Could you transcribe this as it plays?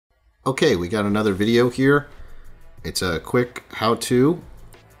Okay, we got another video here. It's a quick how-to.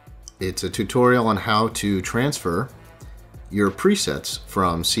 It's a tutorial on how to transfer your presets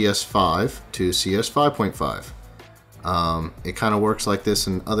from CS5 to CS5.5. It kind of works like this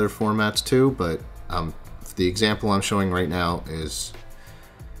in other formats too, but the example I'm showing right now is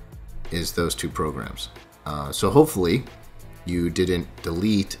those two programs. So hopefully you didn't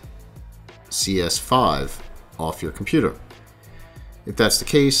delete CS5 off your computer. If that's the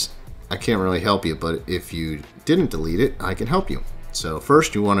case, I can't really help you, but if you didn't delete it, I can help you. So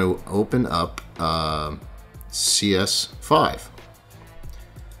first you want to open up CS5.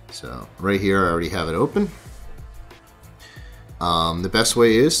 So right here I already have it open. The best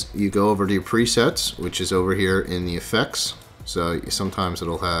way is you go over to your presets, which is over here in the effects. So sometimes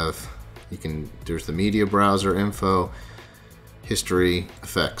it'll have, there's the media browser info, history,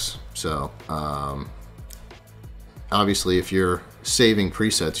 effects. So obviously if you're saving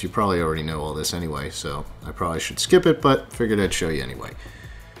presets, you probably already know all this anyway, so I probably should skip it, but figured I'd show you anyway.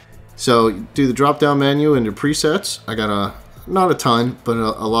 So do the drop down menu into presets. I got not a ton, but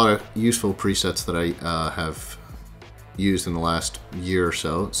a lot of useful presets that I have used in the last year or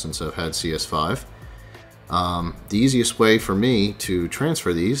so since I've had CS5. The easiest way for me to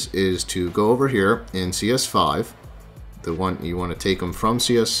transfer these is to go over here in CS5, the one you want to take them from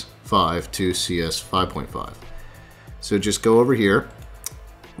CS5 to CS5.5. So just go over here,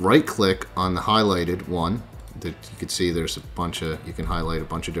 right click on the highlighted one that you can see there's a bunch of, you can highlight a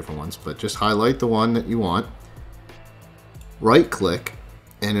bunch of different ones, but just highlight the one that you want, right click,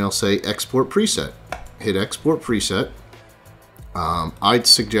 and it'll say export preset. Hit export preset. I'd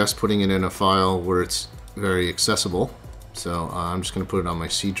suggest putting it in a file where it's very accessible. So I'm just going to put it on my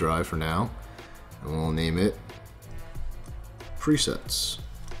C drive for now, and we'll name it presets.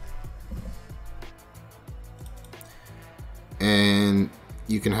 And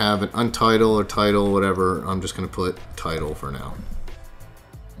you can have an untitled or title, whatever. I'm just going to put title for now.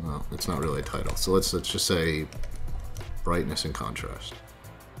 Well, it's not really a title, so let's just say brightness and contrast.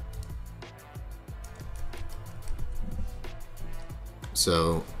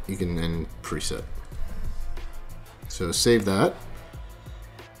 So you can then preset. So save that,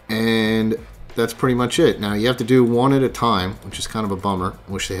 and that's pretty much it. Now you have to do one at a time, which is kind of a bummer.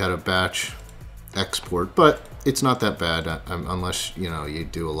 Wish they had a batch export, but it's not that bad unless you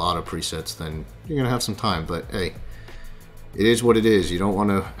do a lot of presets, then you're gonna have some time. But hey, it is what it is. You don't want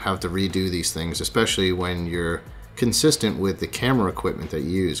to have to redo these things, especially when you're consistent with the camera equipment that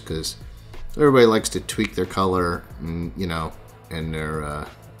you use, because everybody likes to tweak their color, and and their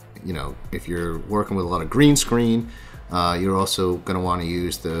if you're working with a lot of green screen, you're also going to want to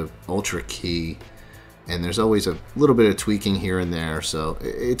use the ultra key, and there's always a little bit of tweaking here and there, so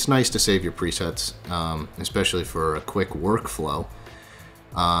it's nice to save your presets, especially for a quick workflow.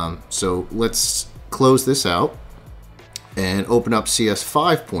 So let's close this out and open up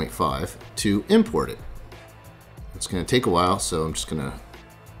CS5.5 to import it. It's going to take a while, so I'm just going to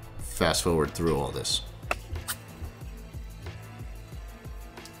fast forward through all this.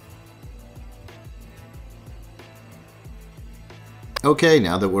 Okay,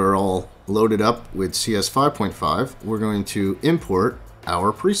 now that we're all loaded up with CS5.5, we're going to import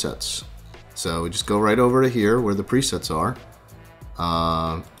our presets. So we just go right over to here where the presets are.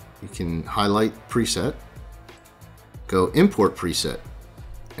 You can highlight preset, go import preset,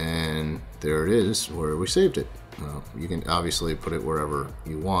 and there it is where we saved it. You can obviously put it wherever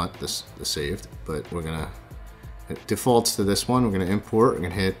you want the saved, but we're gonna, it defaults to this one. We're gonna import, we're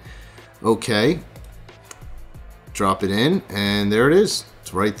gonna hit OK. Drop it in, and there it is.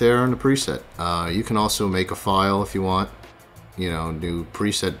 It's right there in the preset. You can also make a file if you want, new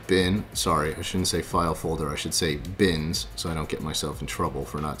preset bin. Sorry, I shouldn't say file folder, I should say bins, so I don't get myself in trouble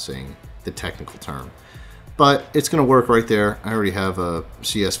for not saying the technical term. But it's going to work right there. I already have a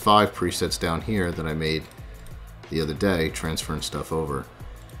CS5 presets down here that I made the other day, transferring stuff over.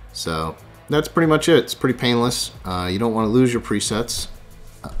 So that's pretty much it. It's pretty painless. You don't want to lose your presets.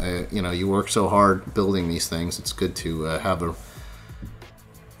 You work so hard building these things. It's good to have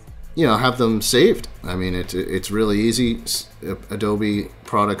them saved. I mean, it's really easy. Adobe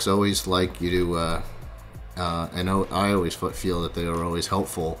products always like you to, I always feel that they are always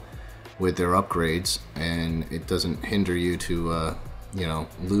helpful with their upgrades, and it doesn't hinder you to,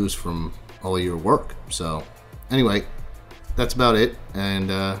 lose from all your work. So anyway, that's about it.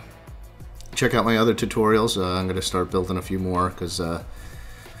 And check out my other tutorials. I'm going to start building a few more because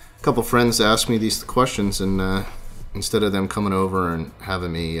couple friends asked me these questions, and instead of them coming over and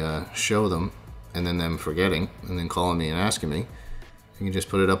having me show them and then them forgetting and then calling me and asking me, you can just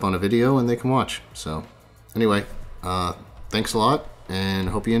put it up on a video and they can watch. So anyway, thanks a lot, and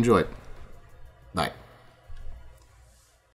hope you enjoy it.